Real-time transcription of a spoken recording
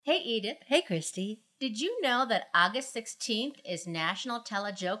Edith. Hey, Christy. Did you know that August 16th is National Tell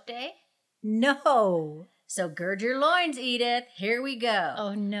a Joke Day? No. So gird your loins, Edith. Here we go.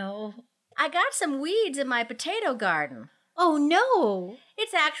 Oh, no. I got some weeds in my potato garden. Oh, no.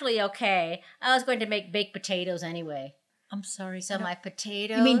 It's actually okay. I was going to make baked potatoes anyway. I'm sorry. So my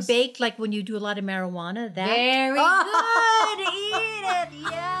potatoes... You mean baked like when you do a lot of marijuana? That? Very good,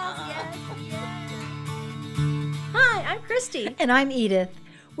 Edith. Yes. Hi, I'm Christy. And I'm Edith.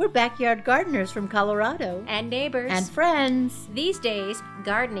 We're backyard gardeners from Colorado. And neighbors. And friends. These days,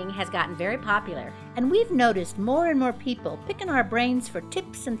 gardening has gotten very popular. And we've noticed more and more people picking our brains for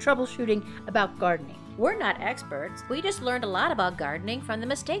tips and troubleshooting about gardening. We're not experts. We just learned a lot about gardening from the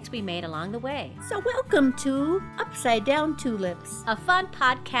mistakes we made along the way. So welcome to Upside Down Tulips, a fun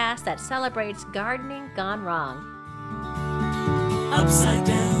podcast that celebrates gardening gone wrong. Upside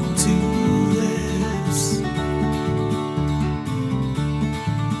Down Tulips.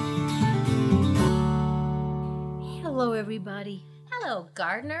 Hello, everybody. Hello,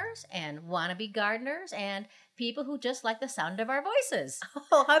 gardeners and wannabe gardeners and people who just like the sound of our voices.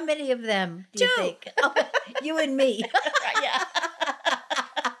 Oh, how many of them do you think? Oh, you and me. Yeah.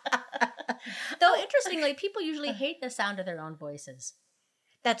 Though, interestingly, people usually hate the sound of their own voices.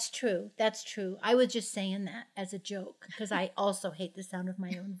 That's true. That's true. I was just saying that as a joke because I also hate the sound of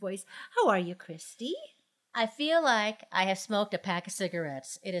my own voice. How are you, Christy? I feel like I have smoked a pack of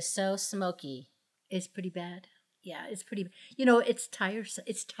cigarettes. It is so smoky. It's pretty bad. Yeah, it's pretty. You know, it's tiresome.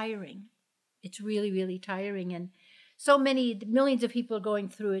 It's tiring. It's really, really tiring. And so millions of people are going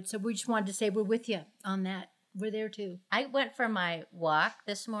through it. So we just wanted to say we're with you on that. We're there too. I went for my walk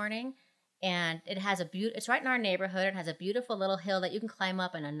this morning, and it has it's right in our neighborhood. It has a beautiful little hill that you can climb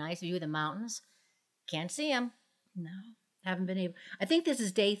up and a nice view of the mountains. Can't see them. No, haven't been able. I think this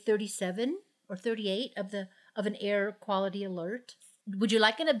is day 37 or 38 of an air quality alert. Would you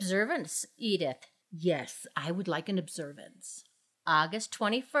like an observance, Edith? Yes, I would like an observance. August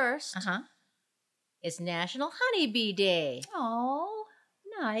 21st is National Honeybee Day. Oh,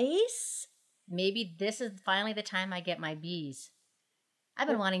 nice. Maybe this is finally the time I get my bees. I've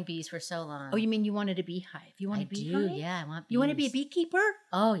been wanting bees for so long. Oh, you mean you wanted a beehive? You want a beehive? Yeah, I want bees. You want to be a beekeeper?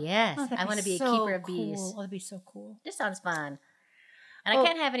 Oh, yes. Oh, I want to be a so keeper of cool. bees. Oh, that'd be so cool. This sounds fun. And I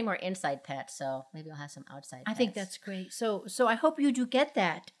can't have any more inside pets, so maybe I'll have some outside pets. I think that's great. So I hope you do get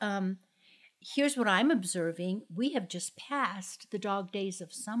that. Here's what I'm observing. We have just passed the dog days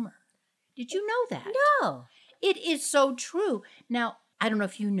of summer. Did you know that? No. It is so true. Now, I don't know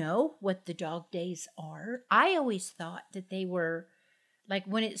if you know what the dog days are. I always thought that they were like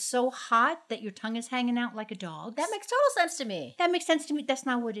when it's so hot that your tongue is hanging out like a dog's. That makes total sense to me. That makes sense to me. That's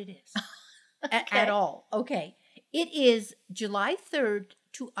not what it is Okay. at all. Okay. It is July 3rd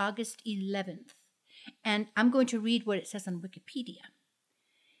to August 11th. And I'm going to read what it says on Wikipedia.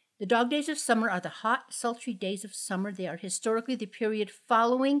 The dog days of summer are the hot, sultry days of summer. They are historically the period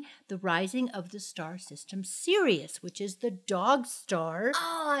following the rising of the star system Sirius, which is the dog star.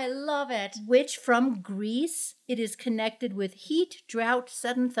 Oh, I love it. Which from Greece, it is connected with heat, drought,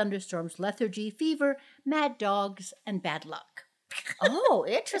 sudden thunderstorms, lethargy, fever, mad dogs, and bad luck. Oh,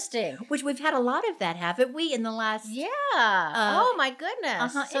 interesting. Which we've had a lot of that, haven't we, in the last... Yeah. Oh, my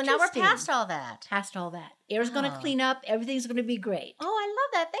goodness. So now we're past all that. Past all that. Air's going to clean up. Everything's going to be great. Oh, I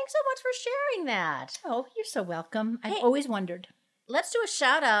love that. Thanks so much for sharing that. Oh, you're so welcome. Hey, I've always wondered. Let's do a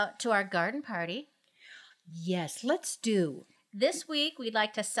shout out to our garden party. Yes, let's do. This week, we'd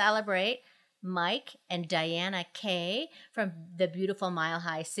like to celebrate Mike and Diana Kay from the beautiful Mile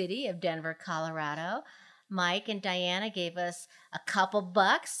High city of Denver, Colorado. Mike and Diana gave us a couple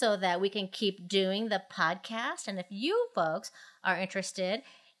bucks so that we can keep doing the podcast. And if you folks are interested,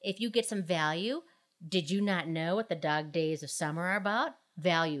 if you get some value, did you not know what the dog days of summer are about?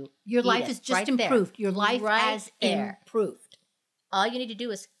 Value. Your life is just improved. Your life has improved. All you need to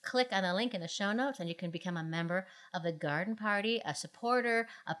do is click on the link in the show notes and you can become a member of the garden party, a supporter,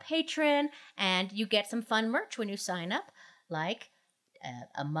 a patron, and you get some fun merch when you sign up, like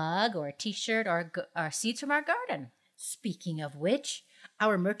a mug or a t-shirt or seeds from our garden. Speaking of which,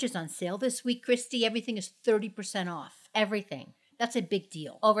 our merch is on sale this week, Christy. Everything is 30% off. Everything. That's a big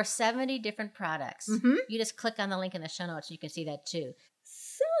deal. Over 70 different products. Mm-hmm. You just click on the link in the show notes. You can see that too.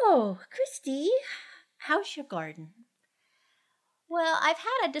 So, Christy, how's your garden? Well, I've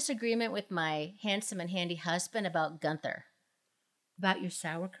had a disagreement with my handsome and handy husband about Gunther. About your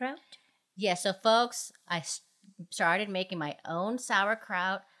sauerkraut? Yeah, so folks, I started making my own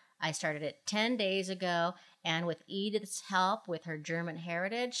sauerkraut. I started it 10 days ago, and with Edith's help with her German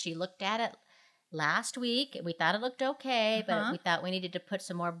heritage, she looked at it last week. We thought it looked okay, but we thought we needed to put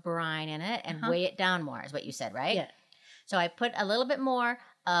some more brine in it and weigh it down more, is what you said, right? Yeah. So I put a little bit more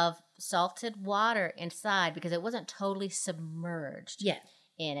of salted water inside because it wasn't totally submerged Yeah.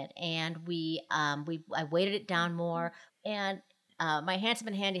 in it. And I weighted it down more. And my handsome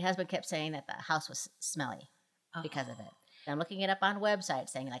and handy husband kept saying that the house was smelly because of it. I'm looking it up on websites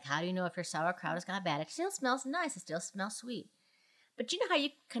saying, like, how do you know if your sauerkraut has got bad? It still smells nice. It still smells sweet. But you know how you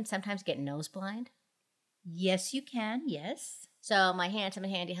can sometimes get nose blind? Yes, you can. Yes. So my handsome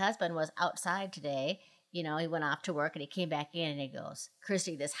and handy husband was outside today. You know, he went off to work and he came back in and he goes,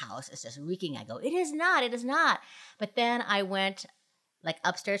 Christy, this house is just reeking. I go, it is not. It is not. But then I went like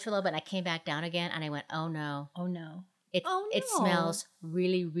upstairs for a little bit and I came back down again and I went, oh no. Oh, no. It no. smells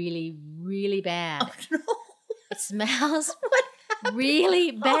really, really, really bad. Oh, no. It smells What happened?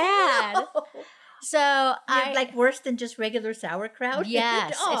 really bad. Oh, no. So Like worse than just regular sauerkraut?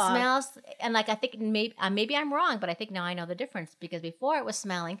 Yes, Oh. it smells, and like I think maybe I'm wrong, but I think now I know the difference because before it was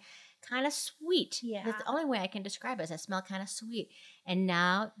smelling kind of sweet. Yeah. That's the only way I can describe it is it smelled kind of sweet, and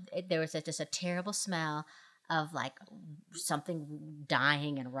now there was just a terrible smell of like something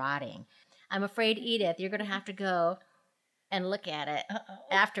dying and rotting. I'm afraid, Edith, you're going to have to go and look at it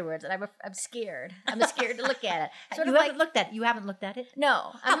afterwards, and I'm scared. I'm scared to look at it. Sort You of like haven't looked at it. You haven't looked at it?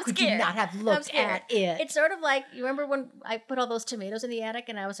 no, How I'm could scared. you not have I'm looked scared. at it? It's sort of like, you remember when I put all those tomatoes in the attic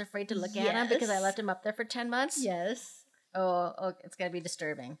and I was afraid to look at them because I Yes. left them up there for 10 months? Yes. Oh, it's going to be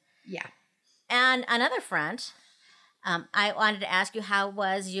disturbing. Yeah. And another front, I wanted to ask you, how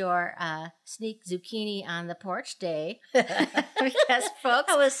was your sneak zucchini on the porch day? Because folks,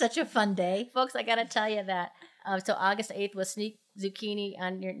 That was such a fun day. I got to tell you that. So August 8th was sneak zucchini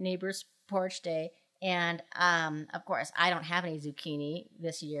on your neighbor's porch day. And of course, I don't have any zucchini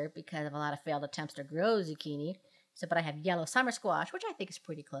this year because of a lot of failed attempts to grow zucchini. So, but I have yellow summer squash, which I think is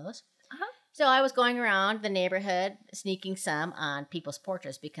pretty close. Uh-huh. So I was going around the neighborhood sneaking some on people's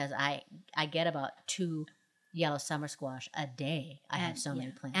porches because I get about 2 yellow summer squash a day. I have so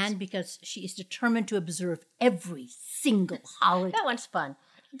many plants. And because she is determined to observe every single holiday. that one's fun.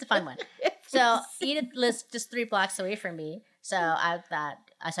 It's a fun one. So Edith lives just 3 blocks away from me. So I thought,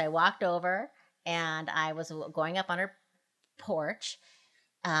 so I walked over and I was going up on her porch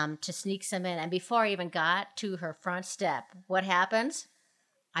to sneak some in. And before I even got to her front step, what happens?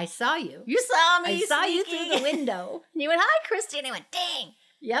 I saw you. You saw me. I saw you sneaking. through the window. And you went, hi, Christy. And I went, dang.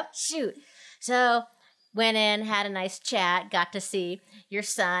 Yep. Shoot. So went in, had a nice chat, got to see your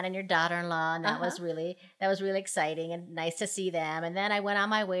son and your daughter-in-law, and that was really exciting and nice to see them. And then I went on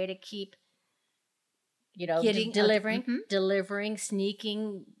my way to keep, delivering,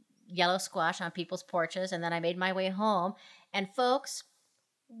 sneaking yellow squash on people's porches, and then I made my way home. And folks,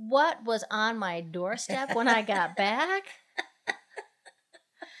 what was on my doorstep when I got back?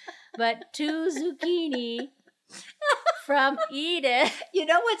 But 2 zucchini from Edith. You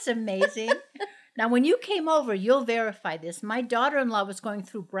know what's amazing? Now, when you came over, you'll verify this. My daughter-in-law was going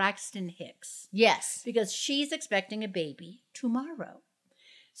through Braxton Hicks Yes. because she's expecting a baby tomorrow.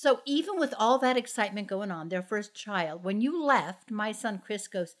 So even with all that excitement going on, their first child, when you left, my son Chris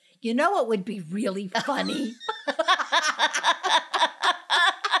goes, you know what would be really funny?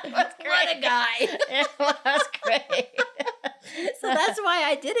 What a guy. It was great. So that's why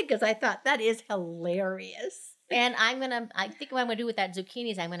I did it, because I thought that is hilarious. And I think what I'm going to do with that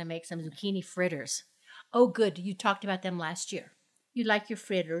zucchini is I'm going to make some zucchini fritters. Oh, good. You talked about them last year. You like your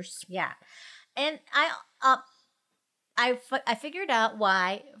fritters. Yeah. And I figured out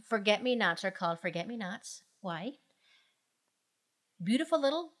why forget-me-nots are called forget-me-nots. Why? Beautiful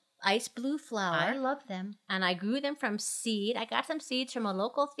little ice blue I flower. love them. And I grew them from seed. I got some seeds from a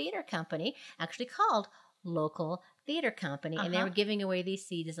local theater company, actually called Local Theater Company. And they were giving away these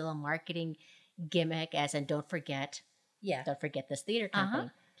seeds as a little marketing gimmick, as in don't forget this theater company.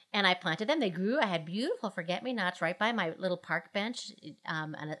 And I planted them. They grew. I had beautiful forget-me-nots right by my little park bench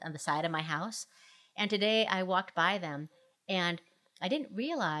on the side of my house. And today I walked by them, and I didn't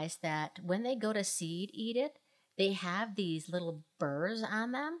realize that when they go to seed, Edith, they have these little burrs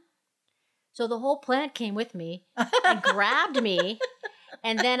on them. So the whole plant came with me and grabbed me.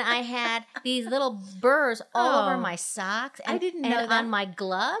 And then I had these little burrs all over my socks and, I didn't know and that. on my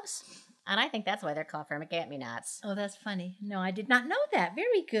gloves. And I think that's why they're called forget-me-nots. Oh, that's funny. No, I did not know that.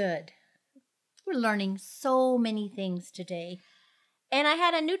 Very good. We're learning so many things today. And I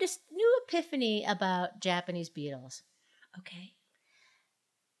had a new epiphany about Japanese beetles. Okay.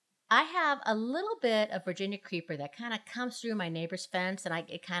 I have a little bit of Virginia creeper that kind of comes through my neighbor's fence, and I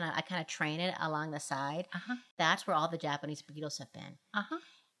kind of train it along the side. That's where all the Japanese beetles have been.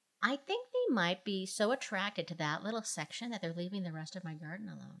 I think they might be so attracted to that little section that they're leaving the rest of my garden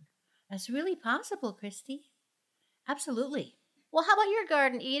alone. That's really possible, Christy. Absolutely. Well, how about your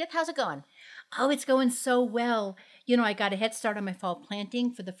garden, Edith? How's it going? Oh, it's going so well. You know, I got a head start on my fall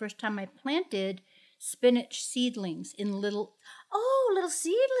planting. For the first time, I planted spinach seedlings in little. Oh, little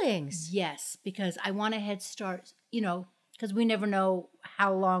seedlings. Yes, because I want a head start, you know, because we never know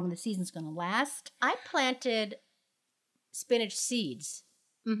how long the season's going to last. I planted spinach seeds.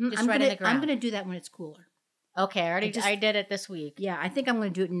 Mm-hmm. Just right in the ground. I'm going to do that when it's cooler. Okay, I did it this week. Yeah, I think I'm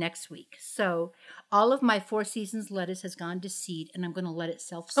going to do it next week. So all of my 4 Seasons lettuce has gone to seed, and I'm going to let it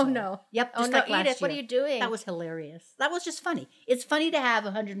self-sow. Oh, no. Yep. Oh, Just no, like last Edith, what are year. you doing? That was hilarious. That was just funny. It's funny to have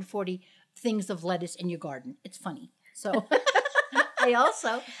 140 things of lettuce in your garden. It's funny. So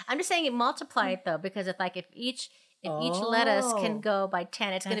I'm just saying multiply it though, because if each lettuce can go by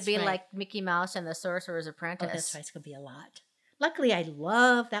 10, it's going to That's be right. like Mickey Mouse and the Sorcerer's Apprentice. Oh, that's right. It's going to be a lot. Luckily, I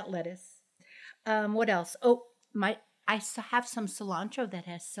love that lettuce. What else? Oh, have some cilantro that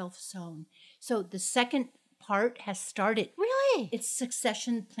has self-sown. So the second part has started. Really? It's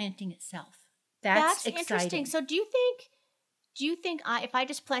succession planting itself. That's exciting. interesting. So do you think if I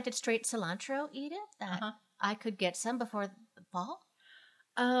just planted straight cilantro, Edith, that I could get some before the fall?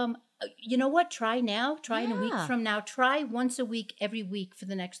 You know what? Try now. Try in a week Yeah. from now. Try once a week, every week for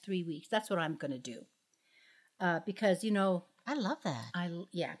the next 3 weeks. That's what I'm going to do. Because, you know, I love that.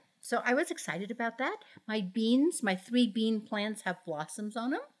 yeah. So I was excited about that. My 3 bean plants have blossoms on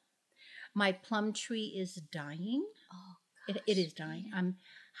them. My plum tree is dying. Oh, It is dying.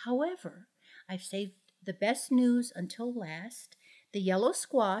 However, I've saved the best news until last. The yellow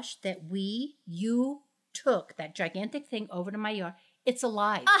squash that you took, that gigantic thing over to my yard, it's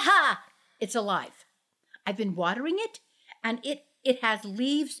alive. Aha! It's alive. I've been watering it, and it has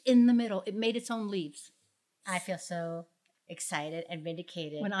leaves in the middle. It made its own leaves. I feel so excited and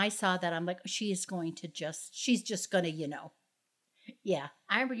vindicated. When I saw that, I'm like, she's just gonna, you know. Yeah.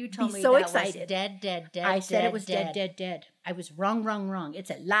 I remember you told Be me so that excited. was dead. I said it was dead. I was wrong. It's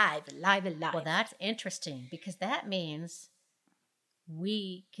alive. Well, that's interesting because that means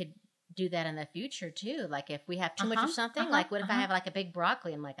we could do that in the future too. Like if we have too much of something, like what if I have like a big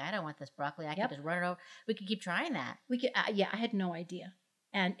broccoli? I'm like, I don't want this broccoli. I can just run it over. We could keep trying that. We could, yeah, I had no idea.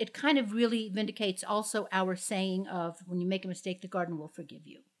 And it kind of really vindicates also our saying of when you make a mistake, the garden will forgive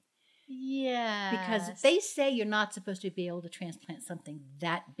you. Yeah. Because they say you're not supposed to be able to transplant something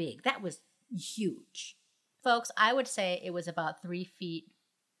that big. That was huge. Folks, I would say it was about 3 feet,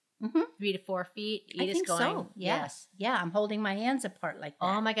 3 to 4 feet. I Edith's think going, so. yes. Yeah, I'm holding my hands apart like that.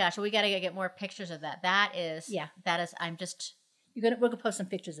 Oh my gosh. We got to get more pictures of that. That is, I'm just, we're gonna post some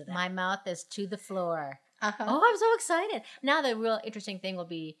pictures of that. my mouth is to the floor. Uh-huh. Oh, I'm so excited. Now the real interesting thing will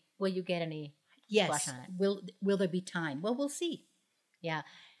be, will you get any squash on it? Will there be time? Well, we'll see. Yeah.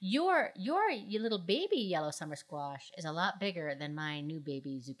 Your little baby yellow summer squash is a lot bigger than my new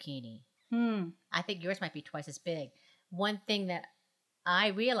baby zucchini. I think yours might be twice as big. One thing that I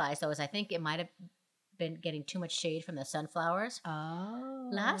realized, though, is I think it might have been getting too much shade from the sunflowers. Oh.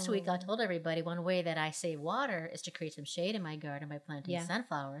 Last week, I told everybody one way that I save water is to create some shade in my garden by planting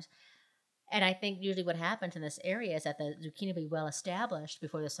sunflowers. And I think usually what happens in this area is that the zucchini will be well established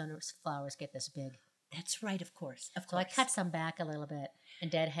before the sunflowers get this big. That's right, of course. So I cut some back a little bit and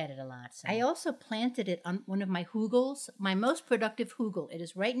deadheaded a lot. So. I also planted it on one of my hugels, my most productive hugel. It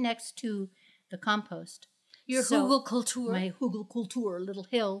is right next to the compost. Your hugel culture. My hugel culture, little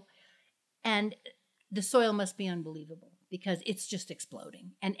hill. And the soil must be unbelievable because it's just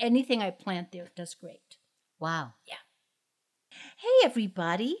exploding. And anything I plant there does great. Wow. Yeah. Hey,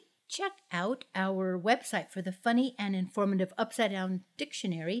 everybody. Check out our website for the funny and informative Upside Down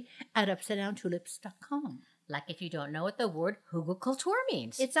Dictionary at upsidedowntulips.com. Like if you don't know what the word hugel culture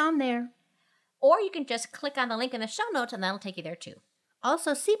means. It's on there. Or you can just click on the link in the show notes and that'll take you there too.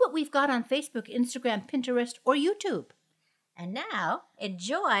 Also, see what we've got on Facebook, Instagram, Pinterest, or YouTube. And now,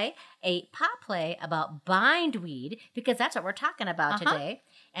 enjoy a pop play about bindweed, because that's what we're talking about today.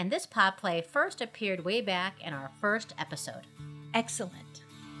 And this pop play first appeared way back in our first episode. Excellent.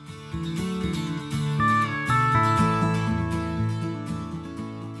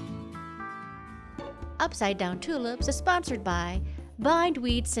 Upside Down Tulips is sponsored by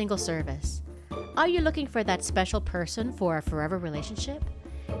Bindweed Single Service. Are you looking for that special person for a forever relationship?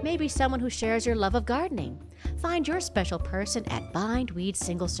 Maybe someone who shares your love of gardening. Find your special person at Bindweed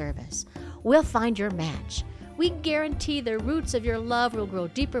Single Service. We'll find your match. We guarantee the roots of your love will grow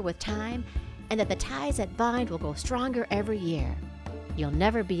deeper with time and that the ties that bind will grow stronger every year. You'll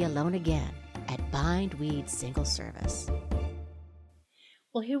never be alone again at Bindweed Single Service.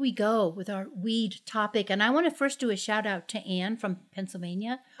 Well, here we go with our weed topic. And I want to first do a shout out to Anne from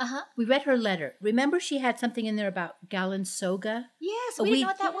Pennsylvania. We read her letter. Remember she had something in there about Galansoga? Yes, A we didn't weed- know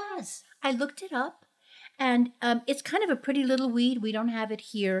what that was. I looked it up. And it's kind of a pretty little weed. We don't have it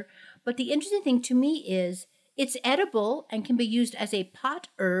here. But the interesting thing to me is it's edible and can be used as a pot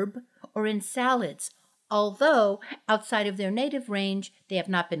herb or in salads. Although outside of their native range, they have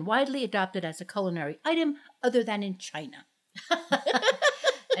not been widely adopted as a culinary item other than in China.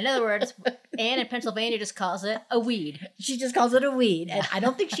 In other words, Anne in Pennsylvania just calls it a weed. She just calls it a weed. And I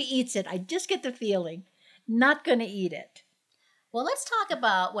don't think she eats it. I just get the feeling. Not going to eat it. Well, let's talk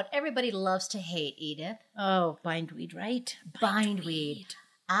about what everybody loves to hate, Edith. Oh, bindweed, right? Bindweed.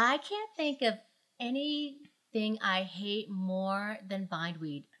 I can't think of anything I hate more than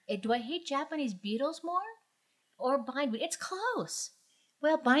bindweed. Do I hate Japanese beetles more or bindweed? It's close.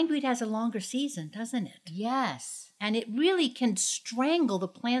 Well, bindweed has a longer season, doesn't it? Yes. And it really can strangle the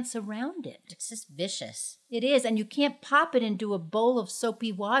plants around it. It's just vicious. It is, and you can't pop it into a bowl of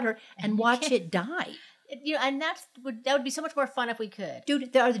soapy water and watch it die. And that would be so much more fun if we could.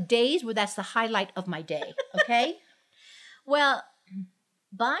 Dude, there are days where that's the highlight of my day, okay? Well,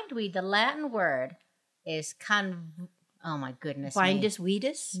 bindweed, the Latin word is oh my goodness. Bindus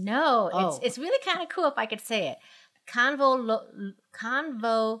weedus? No, it's really kind of cool if I could say it. I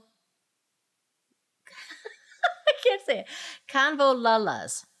can't say it.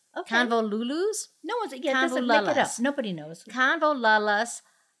 Convolulus. Okay. Convolulus? No one's, doesn't look it up. Nobody knows. Convolulus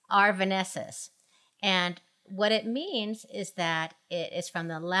arvenensis. And what it means is that it is from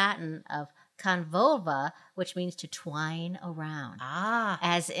the Latin of convolva, which means to twine around. Ah,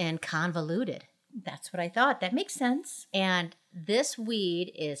 As in convoluted. that's what I thought. That makes sense. And this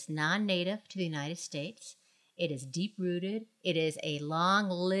weed is non-native to the United States. It is deep-rooted. It is a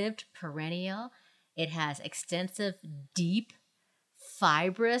long-lived perennial. It has extensive, deep,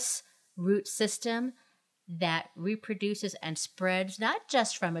 fibrous root system that reproduces and spreads not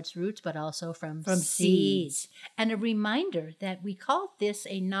just from its roots, but also from seeds. And a reminder that we call this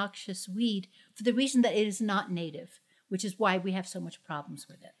a noxious weed for the reason that it is not native, which is why we have so much problems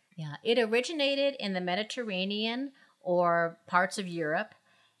with it. Yeah, it originated in the Mediterranean or parts of Europe.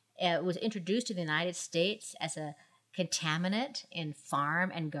 It was introduced to the United States as a contaminant in farm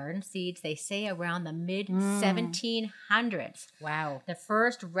and garden seeds, they say around the mid-1700s. Wow. The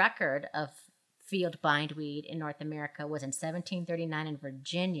first record of field bindweed in North America was in 1739 in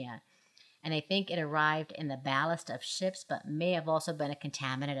Virginia. And I think it arrived in the ballast of ships, but may have also been a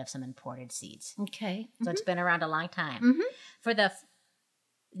contaminant of some imported seeds. Okay. So it's been around a long time. Mhm. For the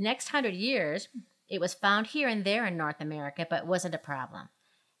next 100 years, it was found here and there in North America, but wasn't a problem.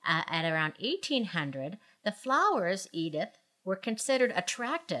 At around 1800, the flowers, Edith, were considered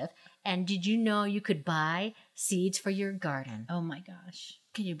attractive. And did you know you could buy seeds for your garden? Oh my gosh.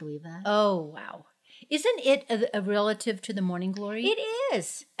 Can you believe that? Oh, wow. Isn't it a relative to the morning glory? It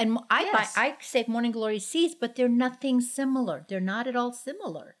is. And Yes. I save morning glory seeds, but they're nothing similar. They're not at all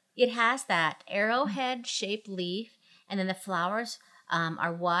similar. It has that arrowhead-shaped leaf, and then the flowers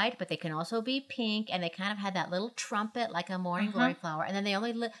are white, but they can also be pink, and they kind of have that little trumpet like a morning glory flower. And then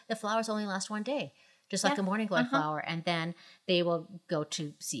the flowers only last one day, just like a morning glory flower, and then they will go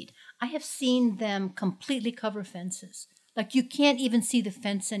to seed. I have seen them completely cover fences. Like you can't even see the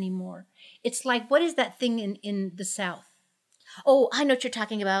fence anymore. It's like, what is that thing in the South? Oh, I know what you're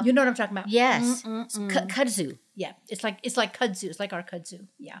talking about. You know what I'm talking about? Yes, kudzu. Yeah, it's like kudzu. It's like our kudzu.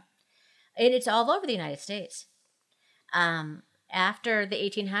 Yeah. It's all over the United States. After the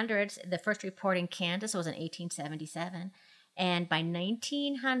 1800s, the first report in Kansas was in 1877, and by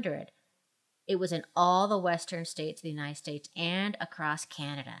 1900, it was in all the western states of the United States and across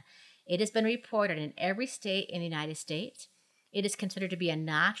Canada. It has been reported in every state in the United States. It is considered to be a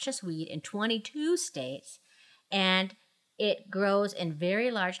noxious weed in 22 states, and it grows in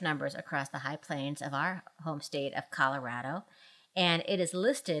very large numbers across the high plains of our home state of Colorado, and it is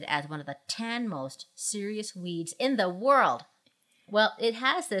listed as one of the 10 most serious weeds in the world. Well, it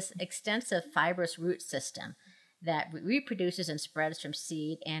has this extensive fibrous root system that reproduces and spreads from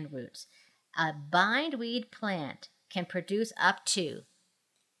seed and roots. A bindweed plant can produce up to,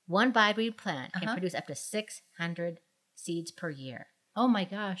 one bindweed plant can produce up to 600 seeds per year. Oh my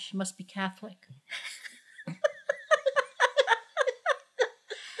gosh, must be Catholic.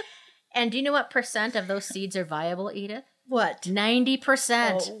 And do you know what percent of those seeds are viable, Edith? What?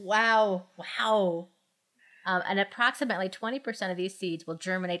 90%. Oh, wow. Wow. And approximately 20% of these seeds will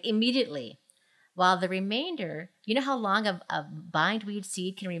germinate immediately, while the remainder, you know how long a bindweed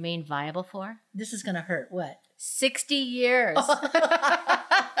seed can remain viable for? This is going to hurt. What? 60 years.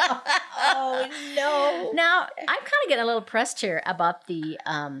 Oh, no. Now, I'm kind of getting a little pressed here about the,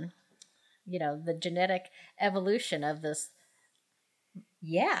 the genetic evolution of this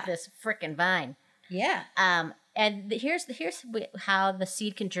Yeah. frickin' vine. Yeah. And here's how the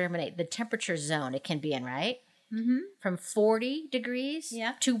seed can germinate. The temperature zone it can be in, right? Mm-hmm. From 40 degrees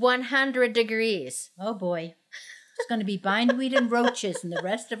Yeah. to 100 degrees. Oh boy. It's going to be bindweed and roaches, and the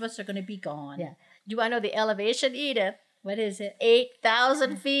rest of us are going to be gone. Yeah. Do you want to know the elevation, Edith? What is it?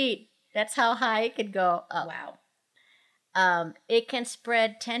 8,000 feet. That's how high it can go up. Wow. It can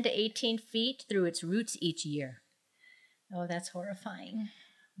spread 10 to 18 feet through its roots each year. Oh, that's horrifying.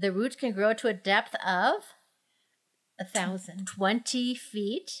 The roots can grow to a depth of 1,000. 20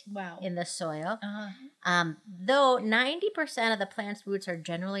 feet Wow. in the soil. Uh-huh. Though 90% of the plant's roots are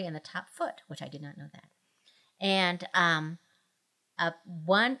generally in the top foot, which I did not know that. And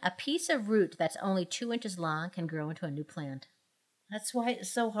a piece of root that's only 2 inches long can grow into a new plant. That's why it's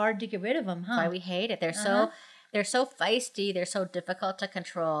so hard to get rid of them, huh? That's why we hate it. They're so feisty. They're so difficult to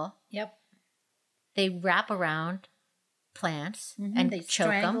control. Yep. They wrap around plants Mhm. and They choke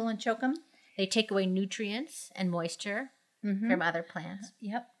strangle them. and choke them. They take away nutrients and moisture Mm-hmm. from other plants.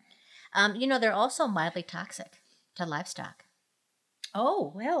 Yep. They're also mildly toxic to livestock.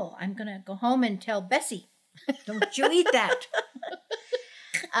 Oh, well, I'm going to go home and tell Bessie. Don't you eat that.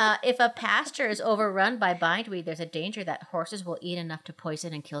 If a pasture is overrun by bindweed, there's a danger that horses will eat enough to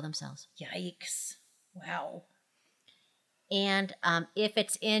poison and kill themselves. Yikes. Wow. And if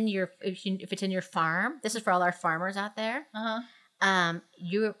it's in your farm, this is for all our farmers out there. Uh-huh.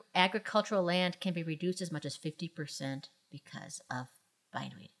 Your agricultural land can be reduced as much as 50% because of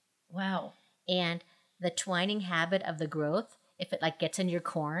bindweed. Wow. And the twining habit of the growth, if it gets in your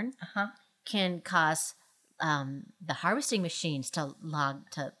corn, Uh-huh. can cause the harvesting machines to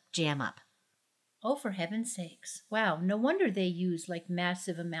jam up. Oh, for heaven's sakes. Wow. No wonder they use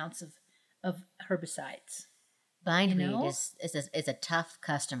massive amounts of herbicides. Bindweed know? is a tough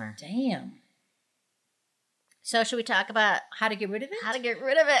customer. Damn. So should we talk about How to get rid of it? how to get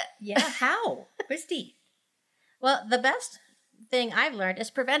rid of it? Yeah, how? Christy. Well, the best thing I've learned is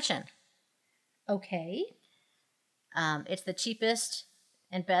prevention. Okay. It's the cheapest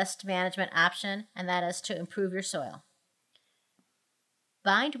and best management option, and that is to improve your soil.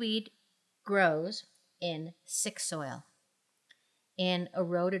 Bindweed grows in sick soil, in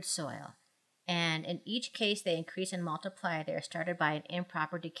eroded soil, and in each case they increase and multiply. They are started by an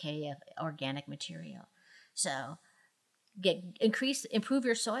improper decay of organic material. So, improve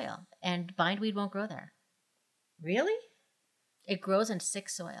your soil, and bindweed won't grow there. Really? It grows in sick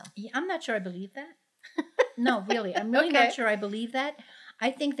soil. Yeah, I'm not sure I believe that. No, really. I'm really Okay. not sure I believe that. I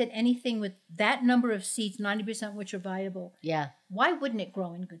think that anything with that number of seeds, 90% which are viable, Yeah, why wouldn't it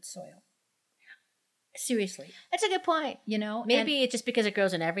grow in good soil? Seriously. that's a good point. Maybe it's just because it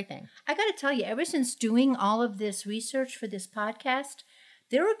grows in everything. I got to tell you, ever since doing all of this research for this podcast,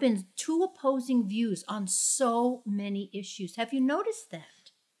 there have been two opposing views on so many issues. Have you noticed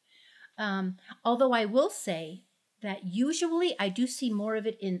that? Although I will say that usually I do see more of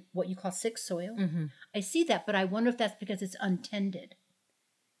it in what you call sick soil. Mm-hmm. I see that, but I wonder if that's because it's untended.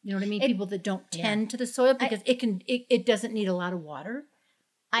 You know what I mean? People that don't tend to the soil because it doesn't need a lot of water.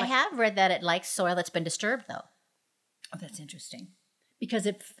 I have read that it likes soil that's been disturbed, though. Oh, that's interesting. Because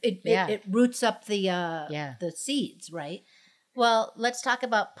it Yeah. roots up the seeds, right? Well, let's talk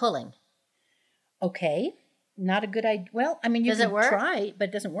about pulling. Okay, not a good idea. Well, I mean, you Does it can work? try, but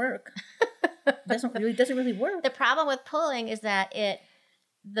it doesn't work. doesn't really work. The problem with pulling is that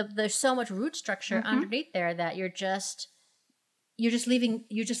there's so much root structure Mhm. underneath there that you're just You're just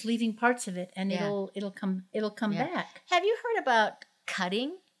leaving parts of it, and Yeah. it'll come Yeah. back. Have you heard about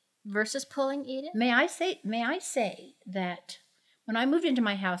cutting versus pulling, Edith? May I say that when I moved into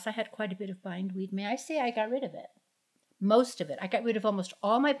my house, I had quite a bit of bindweed. May I say I got rid of it? Most of it. I got rid of almost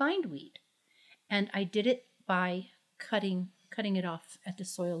all my bindweed, and I did it by cutting it off at the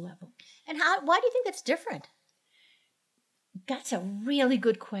soil level. And why do you think that's different? That's a really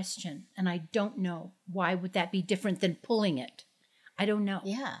good question, and I don't know. Why would that be different than pulling it? I don't know.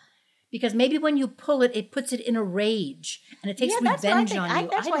 Yeah. Because maybe when you pull it, it puts it in a rage, and it takes that's what I revenge think. on you.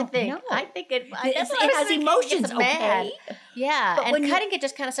 That's what I don't think. know. I think it. It That's what I was has thinking. emotions, It's mad. okay? Yeah, But and when you- cutting it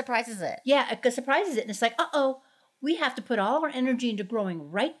just kind of surprises it. Yeah, it surprises it, and it's like, we have to put all of our energy into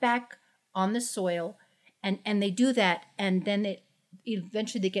growing right back on the soil, and they do that, and then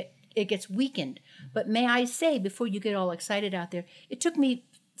eventually it gets weakened. But may I say, before you get all excited out there, it took me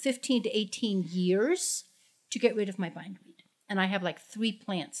 15 to 18 years to get rid of my bindweed, and I have 3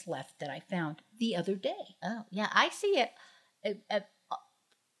 plants left that I found the other day. Oh, yeah, I see it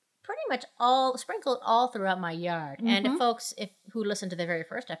pretty much sprinkled all throughout my yard. And Mhm. folks who listened to the very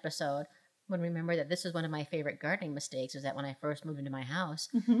first episode would remember that this was one of my favorite gardening mistakes, was that when I first moved into my house,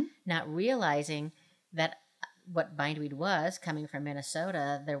 Mm-hmm. not realizing that what bindweed was, coming from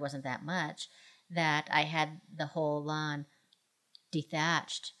Minnesota, there wasn't that much, that I had the whole lawn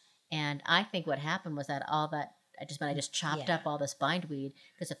dethatched. And I think what happened was that I just chopped Yeah. up all this bindweed,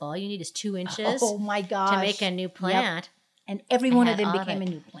 because if all you need is 2 inches Oh my gosh. to make a new plant, And every I one had of them all of became it.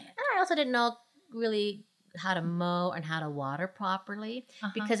 a new plant. and I also didn't know really how to mow and how to water properly,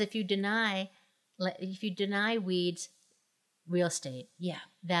 Uh-huh. because if you deny weeds real estate, Yeah.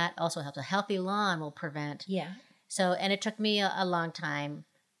 that also helps. A healthy lawn will prevent. Yeah. So, and it took me a long time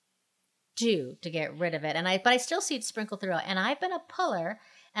to get rid of it, but I still see it sprinkled throughout. And I've been a puller,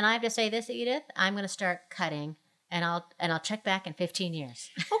 and I have to say this, Edith, I'm going to start cutting, and I'll check back in 15 years.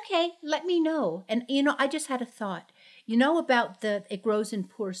 Okay, let me know. And I just had a thought. About it grows in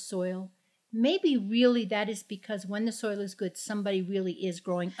poor soil. Maybe really that is because when the soil is good, somebody really is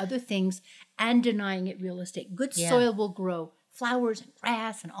growing other things and denying it real estate. Good Yeah. soil will grow flowers and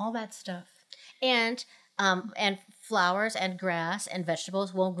grass and all that stuff. And flowers and grass and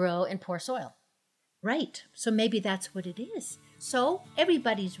vegetables will grow in poor soil. Right. So maybe that's what it is. So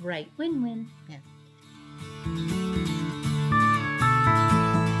everybody's right. Win-win. Yeah.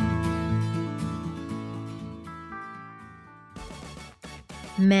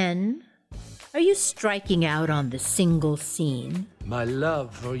 Men, are you striking out on the single scene? My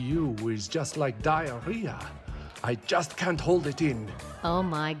love for you is just like diarrhea. I just can't hold it in. Oh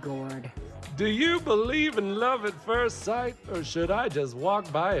my gourd. Do you believe in love at first sight, or should I just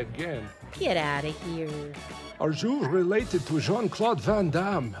walk by again? Get out of here. Are you related to Jean-Claude Van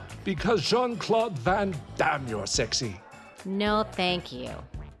Damme? Because Jean-Claude Van Damme, you're sexy. No, thank you.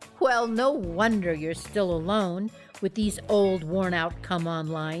 Well, no wonder you're still alone with these old, worn-out come-on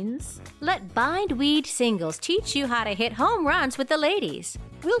lines. Let Bindweed Singles teach you how to hit home runs with the ladies.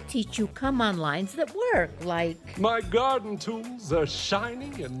 We'll teach you come-on lines that work, like... My garden tools are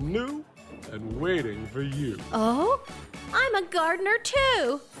shining and new and waiting for you. Oh, I'm a gardener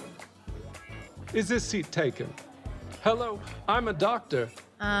too. Is this seat taken? Hello, I'm a doctor.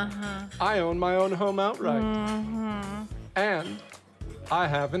 Uh-huh. I own my own home outright. Mm-hmm. And I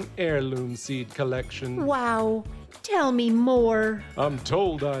have an heirloom seed collection. Wow. Tell me more. I'm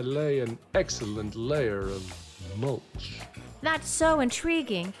told I lay an excellent layer of mulch. That's so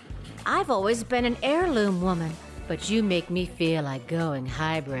intriguing. I've always been an heirloom woman, but you make me feel like going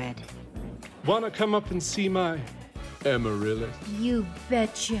hybrid. Wanna come up and see my amaryllis? You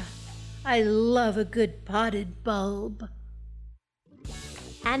betcha. I love a good potted bulb.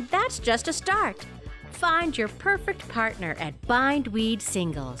 And that's just a start. Find your perfect partner at Bindweed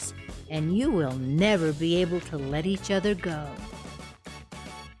Singles. And you will never be able to let each other go.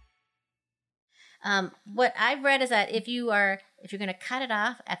 What I've read is that if you're going to cut it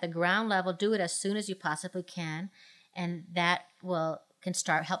off at the ground level, do it as soon as you possibly can, and that can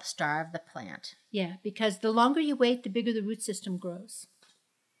help starve the plant. Yeah, because the longer you wait, the bigger the root system grows.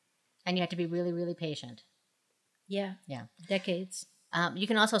 And you have to be really, really patient. Yeah. Yeah. Decades. You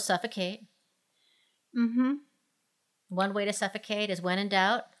can also suffocate. Mm-hmm. One way to suffocate is, when in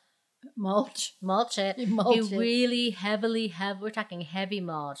doubt, Mulch. mulch it. You mulch You it. really we're talking heavy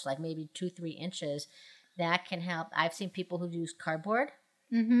mulch, like maybe 2-3 inches. That can help. I've seen people who use cardboard,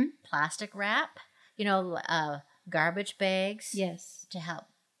 Mm-hmm. plastic wrap, garbage bags, Yes. to help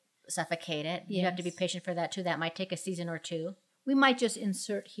suffocate it. You have to be Yes. patient for that too. That might take a season or two. We might just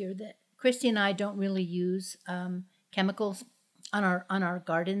insert here that Christy and I don't really use chemicals on our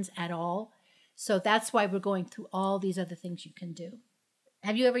gardens at all. So that's why we're going through all these other things you can do.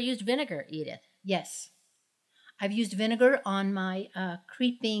 Have you ever used vinegar, Edith? Yes. I've used vinegar on my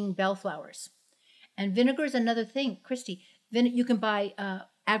creeping bellflowers. And vinegar is another thing. Christy, you can buy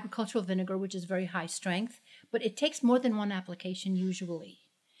agricultural vinegar, which is very high strength, but it takes more than one application usually.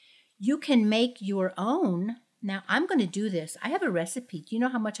 You can make your own. Now, I'm going to do this. I have a recipe. Do you know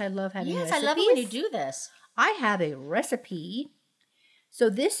how much I love having Yes, recipes? I love it when you do this. I have a recipe. So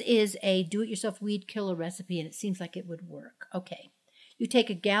this is a do-it-yourself weed killer recipe, and it seems like it would work. Okay. You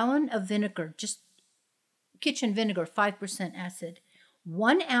take a gallon of vinegar, just kitchen vinegar, 5% acid,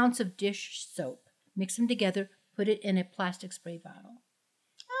 1 ounce of dish soap, mix them together, put it in a plastic spray bottle.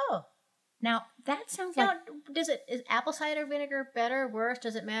 Oh. Now, that sounds Now, like... is apple cider vinegar better, worse?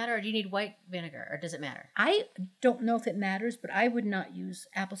 Does it matter? Or do you need white vinegar, or does it matter? I don't know if it matters, but I would not use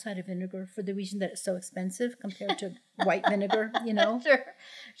apple cider vinegar for the reason that it's so expensive compared to white vinegar,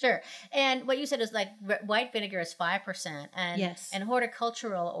 Sure. And what you said is, like, white vinegar is 5%, and Yes. and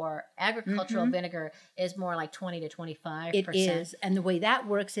horticultural or agricultural vinegar is more like 20 to 25%. It is. And the way that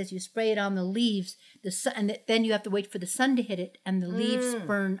works is you spray it on the leaves, and then you have to wait for the sun to hit it, and the leaves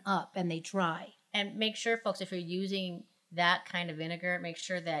burn up and they dry. And make sure, folks, if you're using that kind of vinegar, make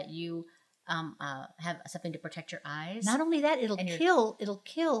sure that you have something to protect your eyes. Not only that, it'll And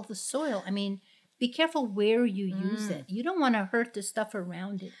kill the soil. I mean, be careful where you use it. You don't want to hurt the stuff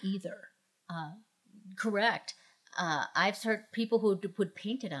around it either. Correct. I've heard people who would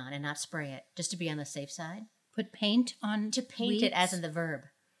paint it on and not spray it, just to be on the safe side. Put paint on To paint it, as in the verb.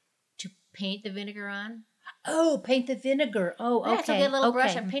 To paint the vinegar on. Oh, paint the vinegar. Oh, okay. Yeah, so get a little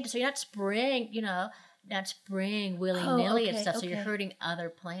brush okay. and paint it. So you're not spraying, not spraying willy-nilly and okay, stuff. So you're okay. hurting other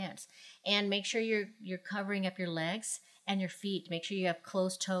plants. And make sure you're covering up your legs and your feet. Make sure you have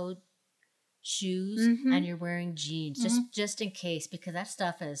closed-toed shoes and you're wearing jeans, just in case, because that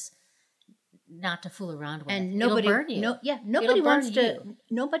stuff is not to fool around with. And nobody, It'll burn you. nobody It'll wants burn to. you.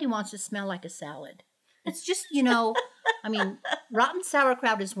 Nobody wants to smell like a salad. It's just, I mean, rotten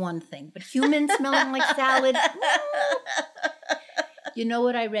sauerkraut is one thing, but humans smelling like salad. You know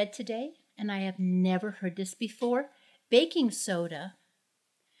what I read today? And I have never heard this before. Baking soda.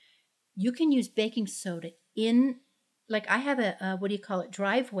 You can use baking soda in, like I have a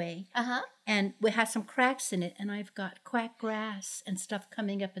driveway. And it has some cracks in it, and I've got quack grass and stuff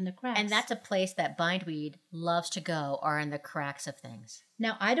coming up in the cracks. And that's a place that bindweed loves to go, are in the cracks of things.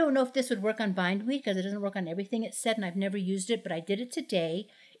 Now, I don't know if this would work on bindweed because it doesn't work on everything it said, and I've never used it, but I did it today,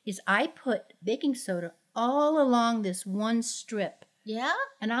 is I put baking soda all along this one strip. Yeah?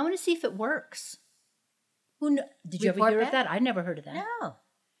 And I want to see if it works. Did you ever Report hear of back? that? I never heard of that. No.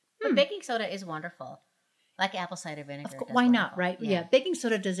 But baking soda is wonderful. Like apple cider vinegar. Of course, does why not, wonderful. right? Yeah, baking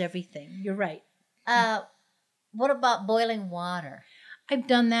soda does everything. You're right. What about boiling water? I've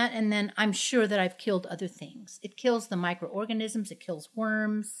done that, and then I'm sure that I've killed other things. It kills the microorganisms. It kills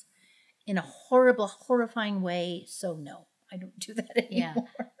worms in a horrible, horrifying way. So no, I don't do that anymore.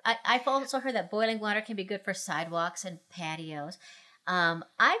 Yeah. I've also heard that boiling water can be good for sidewalks and patios.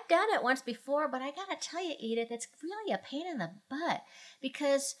 I've done it once before, but I gotta tell you, Edith, it's really a pain in the butt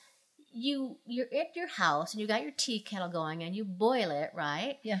because you're at your house and you got your tea kettle going and you boil it,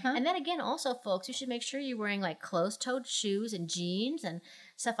 right? Yeah. And then again, also, folks, you should make sure you're wearing like closed-toed shoes and jeans and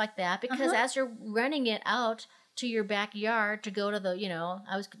stuff like that because as you're running it out to your backyard to go to the,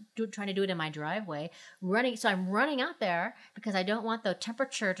 I was trying to do it in my driveway, so I'm running out there because I don't want the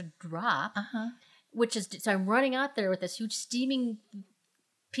temperature to drop, so I'm running out there with this huge steaming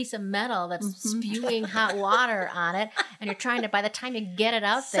piece of metal that's spewing hot water on it, and you're trying to, by the time you get it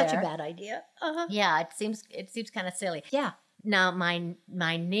out there. Such a bad idea. Yeah, it seems kind of silly. Yeah. Now,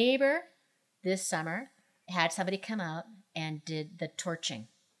 my neighbor this summer had somebody come out and did the torching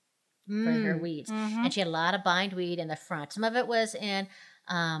for her weeds. And she had a lot of bindweed in the front. Some of it was in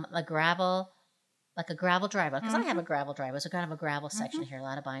a gravel driveway, because I have a gravel driveway, so kind of a gravel section here, a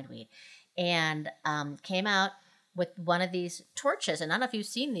lot of bindweed. And came out with one of these torches. And I don't know if you've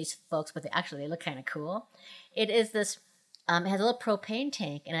seen these folks, but they look kind of cool. It is this, it has a little propane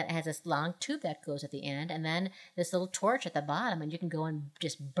tank, and it has this long tube that goes at the end, and then this little torch at the bottom, and you can go and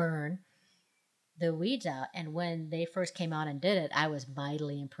just burn the weeds out. And when they first came out and did it, I was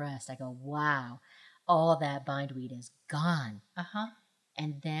mightily impressed. I go, wow, all that bindweed is gone.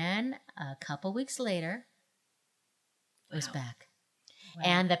 And then a couple weeks later, it was back. Wow.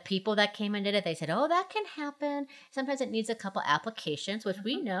 And the people that came and did it, they said, oh, that can happen. Sometimes it needs a couple applications, which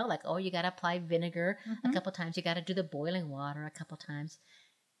we know, like, oh, you got to apply vinegar a couple times. You got to do the boiling water a couple times.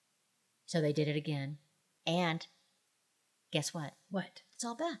 So they did it again. And guess what? What? It's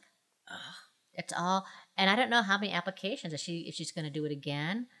all back. It's all, and I don't know how many applications, if she's going to do it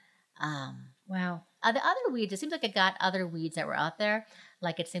again. Wow. The other weeds, it seems like it got other weeds that were out there.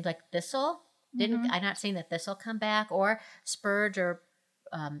 Like it seems like thistle. I'm not seeing the thistle come back, or spurge, or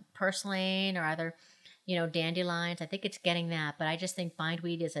purslane, or other, dandelions. I think it's getting that, but I just think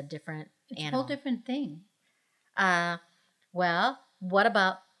bindweed is a different animal. It's a whole different thing. Well, what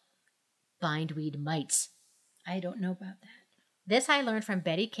about bindweed mites? I don't know about that. This I learned from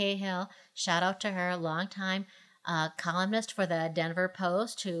Betty Cahill. Shout out to her, a longtime columnist for the Denver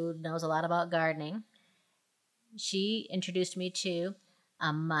Post who knows a lot about gardening. She introduced me to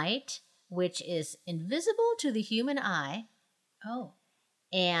a mite, which is invisible to the human eye. Oh.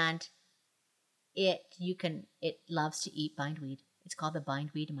 And it loves to eat bindweed. It's called the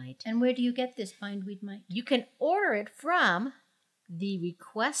bindweed mite. And where do you get this bindweed mite? You can order it from the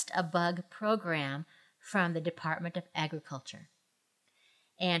Request a Bug program from the Department of Agriculture.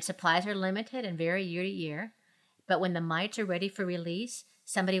 And supplies are limited and vary year to year. But when the mites are ready for release,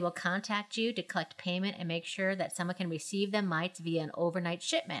 somebody will contact you to collect payment and make sure that someone can receive the mites via an overnight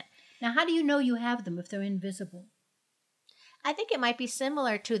shipment. Now, how do you know you have them if they're invisible? I think it might be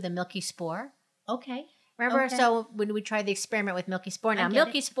similar to the milky spore. Okay. Remember, okay. So when we tried the experiment with milky spore, now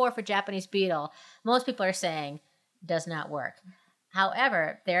milky spore for Japanese beetle, most people are saying does not work.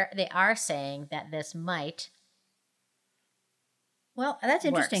 However, they are saying that this mite Well, that's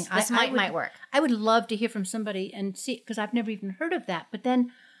interesting. Works. This might work. I would love to hear from somebody and see, because I've never even heard of that. But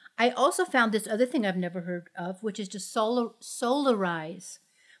then I also found this other thing I've never heard of, which is to solarize,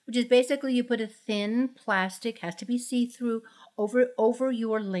 which is basically you put a thin plastic, has to be see-through, over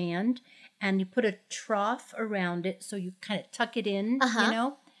your land, and you put a trough around it, so you kind of tuck it in,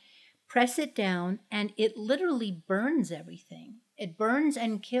 press it down, and it literally burns everything. It burns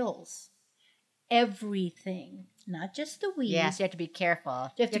and kills everything, not just the weeds. Yes, you have to be careful.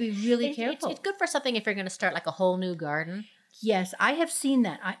 You have to be really careful. It's good for something if you're going to start like a whole new garden. Yes, I have seen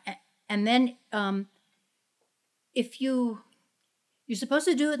that. And then if you're supposed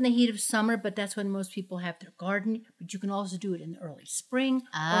to do it in the heat of summer, but that's when most people have their garden. But you can also do it in the early spring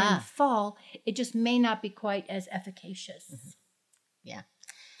or in the fall. It just may not be quite as efficacious. Mm-hmm. Yeah.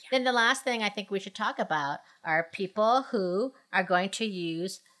 Then the last thing I think we should talk about are people who are going to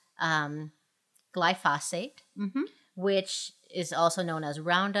use glyphosate, which is also known as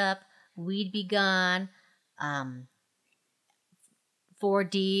Roundup, Weed Be Gone,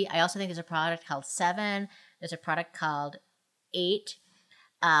 4D. I also think there's a product called 7. There's a product called 8.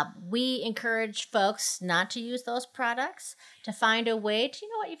 We encourage folks not to use those products, to find a way to,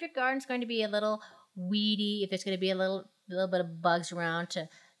 if your garden's going to be a little weedy, if there's going to be a little bit of bugs around, to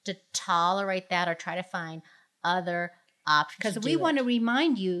tolerate that or try to find other options. Because we want to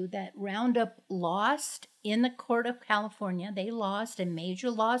remind you that Roundup lost in the court of California. They lost a major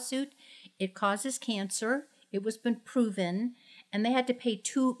lawsuit. It causes cancer. It was been proven. And they had to pay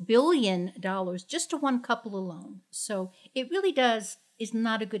 $2 billion just to one couple alone. So it really is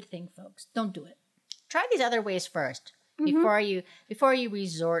not a good thing, folks. Don't do it. Try these other ways first before you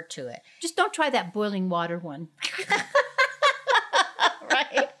resort to it. Just don't try that boiling water one.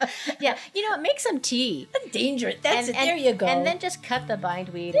 Right? Yeah. Make some tea. That's dangerous. There you go. And then just cut the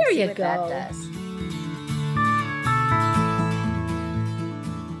bindweed there and see you what go. that does.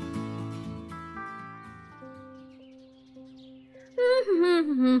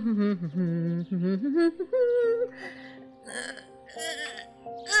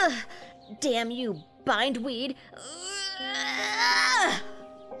 Damn you, bindweed.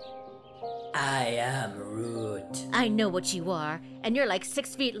 I am Root. I know what you are, and you're like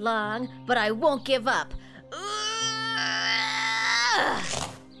 6 feet long, but I won't give up. Ha!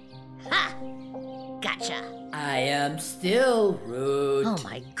 Gotcha. I am still Root. Oh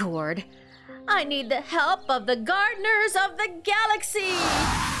my gourd. I need the help of the gardeners of the galaxy.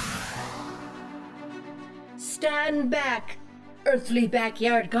 Stand back, earthly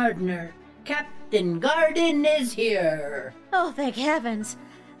backyard gardener. Captain Garden is here. Oh, thank heavens.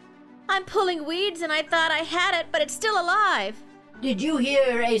 I'm pulling weeds and I thought I had it, but it's still alive. Did you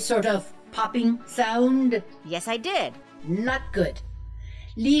hear a sort of popping sound? Yes, I did. Not good.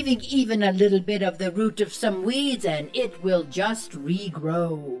 Leaving even a little bit of the root of some weeds and it will just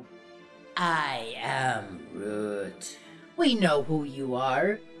regrow. I am Root. We know who you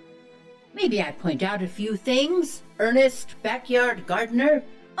are. Maybe I point out a few things, earnest backyard gardener?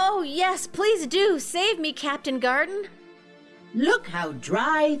 Oh, yes, please do. Save me, Captain Garden. Look how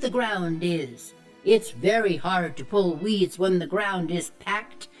dry the ground is. It's very hard to pull weeds when the ground is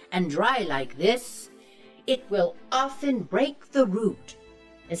packed and dry like this. It will often break the root,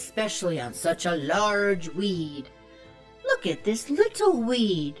 especially on such a large weed. Look at this little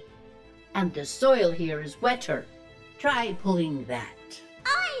weed. And the soil here is wetter. Try pulling that.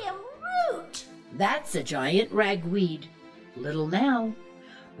 I am Root. That's a giant ragweed. Little now,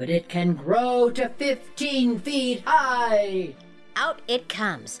 but it can grow to 15 feet high. Out it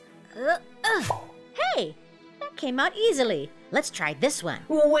comes. Hey, that came out easily. Let's try this one.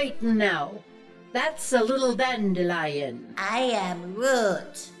 Wait now. That's a little dandelion. I am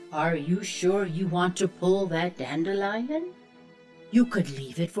Root. Are you sure you want to pull that dandelion? You could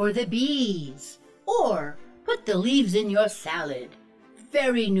leave it for the bees. Or put the leaves in your salad.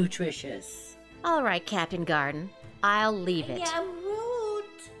 Very nutritious. All right, Captain Garden. I'll leave it. I am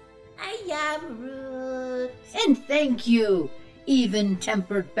Root. I am Root. And thank you,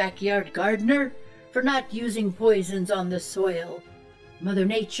 even-tempered backyard gardener, for not using poisons on the soil. Mother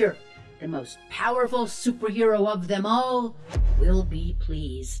Nature, the most powerful superhero of them all, will be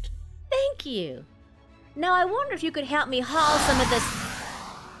pleased. Thank you. Now I wonder if you could help me haul some of this...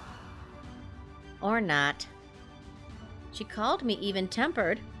 Or not. She called me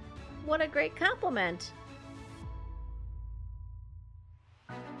even-tempered. What a great compliment.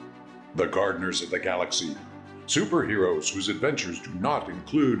 The Gardeners of the Galaxy. Superheroes whose adventures do not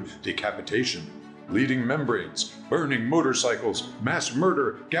include decapitation, bleeding membranes, burning motorcycles, mass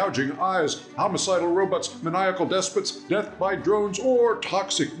murder, gouging eyes, homicidal robots, maniacal despots, death by drones, or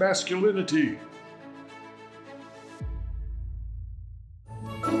toxic masculinity.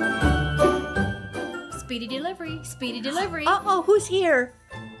 Speedy delivery. Speedy delivery. Uh-oh, who's here?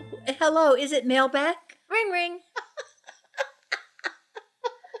 Hello, is it mailbag? Ring, ring.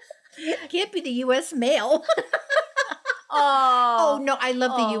 Can't be the U.S. mail. Oh, no, I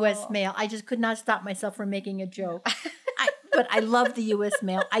love the U.S. mail. I just could not stop myself from making a joke. But I love the U.S.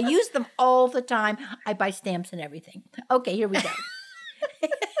 mail. I use them all the time. I buy stamps and everything. Okay, here we go.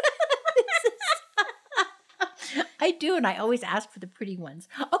 I do, and I always ask for the pretty ones.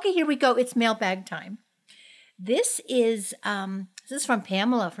 Okay, here we go. It's mailbag time. This is from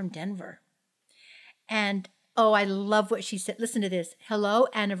Pamela from Denver. And I love what she said. Listen to this. Hello,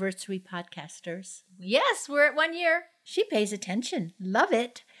 anniversary podcasters. Yes, we're at 1 year. She pays attention. Love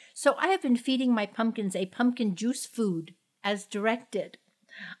it. So I have been feeding my pumpkins a pumpkin juice food as directed.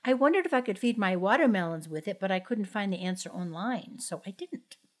 I wondered if I could feed my watermelons with it, but I couldn't find the answer online, so I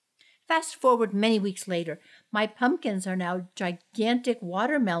didn't. Fast forward many weeks later, my pumpkins are now gigantic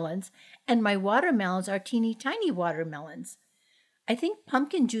watermelons, and my watermelons are teeny tiny watermelons. I think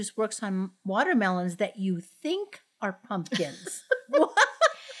pumpkin juice works on watermelons that you think are pumpkins. What?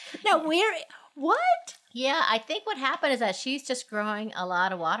 Now, what? Yeah, I think what happened is that she's just growing a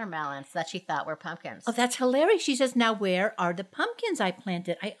lot of watermelons that she thought were pumpkins. Oh, that's hilarious. She says, now where are the pumpkins I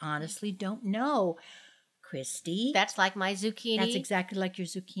planted? I honestly don't know. Christy. That's like my zucchini. That's exactly like your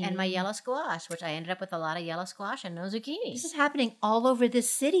zucchini. And my yellow squash, which I ended up with a lot of yellow squash and no zucchini. This is happening all over this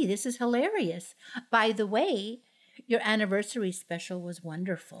city. This is hilarious. By the way, your anniversary special was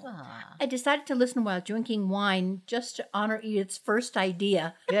wonderful. Aw. I decided to listen while drinking wine just to honor Edith's first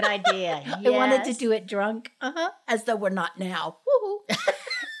idea. Good idea. Yes. I wanted to do it drunk, as though we're not now. Woo-hoo.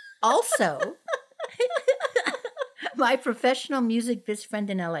 Also, my professional music biz friend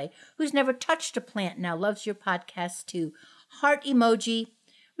in LA, who's never touched a plant, now loves your podcast too. Heart emoji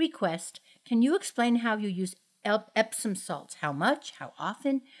request. Can you explain how you use Epsom salts? How much? How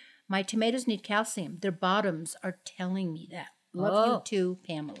often? My tomatoes need calcium. Their bottoms are telling me that. Love you too,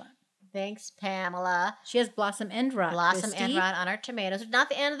 Pamela. Thanks, Pamela. She has blossom end rot. Blossom Christy. end rot on our tomatoes. Not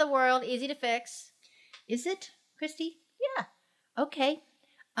the end of the world. Easy to fix. Is it, Christy? Yeah. Okay.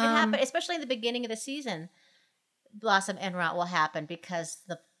 It happened, especially in the beginning of the season. Blossom end rot will happen because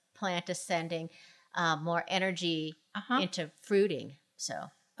the plant is sending more energy into fruiting. So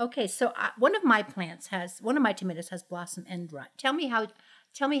okay, so one of my tomatoes has blossom end rot. Tell me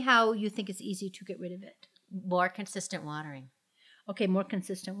how you think it's easy to get rid of it. more consistent watering. Okay, more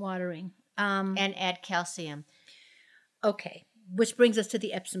consistent watering. And add calcium. Okay, which brings us to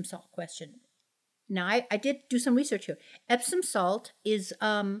the Epsom salt question. Now, I did do some research here. Epsom salt is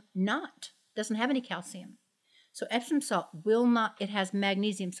doesn't have any calcium. So Epsom salt it has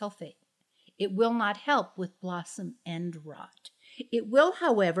magnesium sulfate. It will not help with blossom end rot. It will,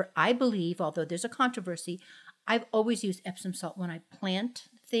 however, I believe, although there's a controversy, I've always used Epsom salt when I plant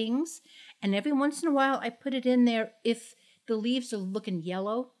things. And every once in a while, I put it in there if the leaves are looking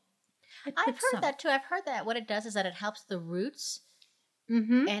yellow. I've heard that too. I've heard that what it does is that it helps the roots,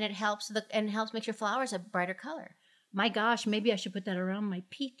 Mm-hmm. and it helps make your flowers a brighter color. My gosh, maybe I should put that around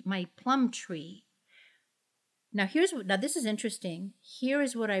my plum tree. Now this is interesting. Here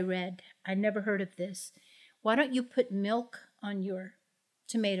is what I read. I never heard of this. Why don't you put milk on your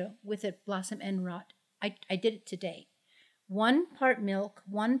tomato with it blossom end rot? I did it today. 1 part milk,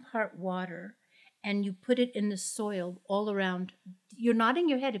 1 part water, and you put it in the soil all around. You're nodding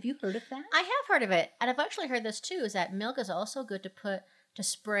your head. Have you heard of that? I have heard of it, and I've actually heard this too. Is that milk is also good to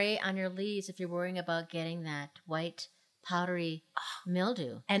spray on your leaves if you're worrying about getting that white powdery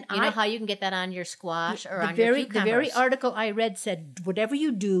mildew. And you know how you can get that on your squash or on your cucumbers. The very article I read said, whatever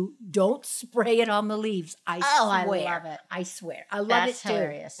you do, don't spray it on the leaves. I swear. I love it. I swear. I love That's it too.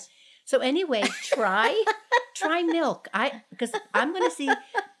 hilarious. So anyway, try milk. Because I'm going to see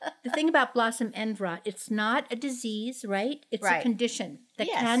the thing about blossom end rot. It's not a disease, right? It's a condition that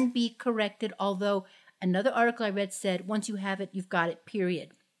can be corrected. Although another article I read said once you have it, you've got it.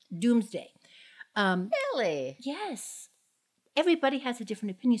 Period. Doomsday. Really? Yes. Everybody has a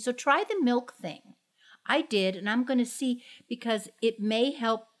different opinion. So try the milk thing. I did, and I'm going to see because it may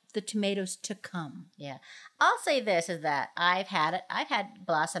help the tomatoes to come. Yeah. I'll say this is that I've had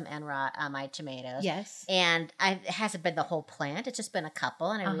blossom end rot on my tomatoes. Yes. And it hasn't been the whole plant. It's just been a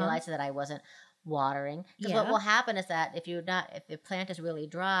couple, and I realized that I wasn't watering. Because what will happen is that if the plant is really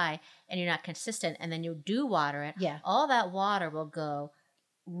dry and you're not consistent, and then you do water it, all that water will go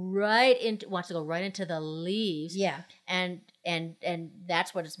wants to go right into the leaves. Yeah. And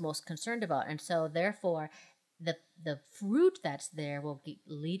that's what it's most concerned about. And so therefore the fruit that's there will get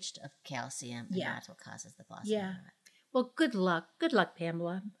leached of calcium, and that's what causes the blossom. Yeah. Well, good luck. Good luck,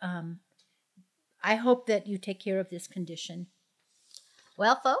 Pamela. I hope that you take care of this condition.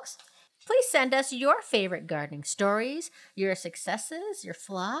 Well, folks, Please send us your favorite gardening stories, your successes, your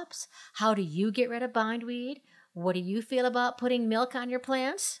flops. How do you get rid of bindweed? What do you feel about putting milk on your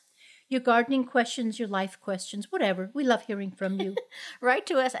plants? Your gardening questions, your life questions, whatever. We love hearing from you. Write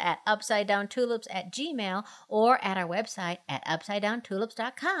to us at upsidedowntulips@gmail.com or at our website at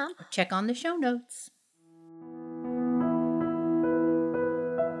upsidedowntulips.com. Check on the show notes.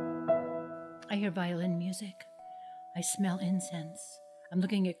 I hear violin music. I smell incense. I'm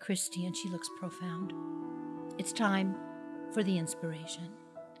looking at Christy and she looks profound. It's time for the inspiration.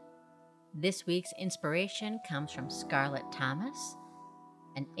 This week's inspiration comes from Scarlett Thomas,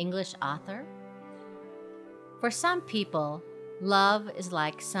 an English author. For some people, love is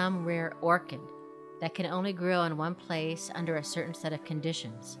like some rare orchid that can only grow in one place under a certain set of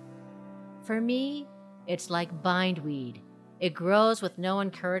conditions. For me, it's like bindweed. It grows with no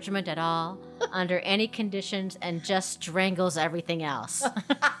encouragement at all, under any conditions, and just strangles everything else.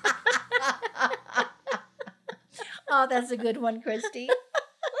 Oh, that's a good one, Christy.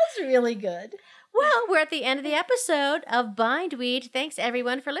 That's really good. Well, we're at the end of the episode of Bindweed. Thanks,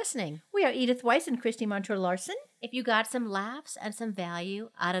 everyone, for listening. We are Edith Weiss and Christy Montreux Larson. If you got some laughs and some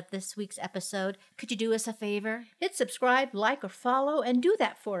value out of this week's episode, could you do us a favor? Hit subscribe, like, or follow, and do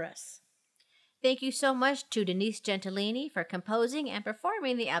that for us. Thank you so much to Denise Gentilini for composing and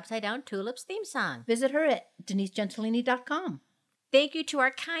performing the Upside Down Tulips theme song. Visit her at denisegentilini.com. Thank you to our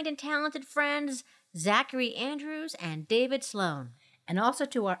kind and talented friends, Zachary Andrews and David Sloan. And also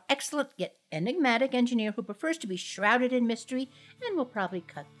to our excellent yet enigmatic engineer who prefers to be shrouded in mystery and will probably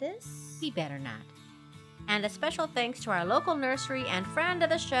cut this. He better not. And a special thanks to our local nursery and friend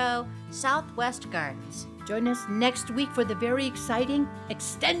of the show, Southwest Gardens. Join us next week for the very exciting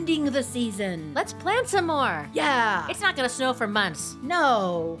Extending the Season. Let's plant some more. Yeah. It's not going to snow for months.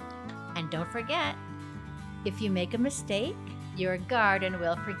 No. And don't forget, If you make a mistake, your garden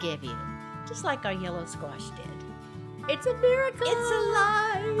will forgive you. just like our yellow squash did. It's a miracle. It's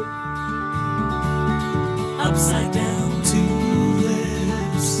alive. Upside down to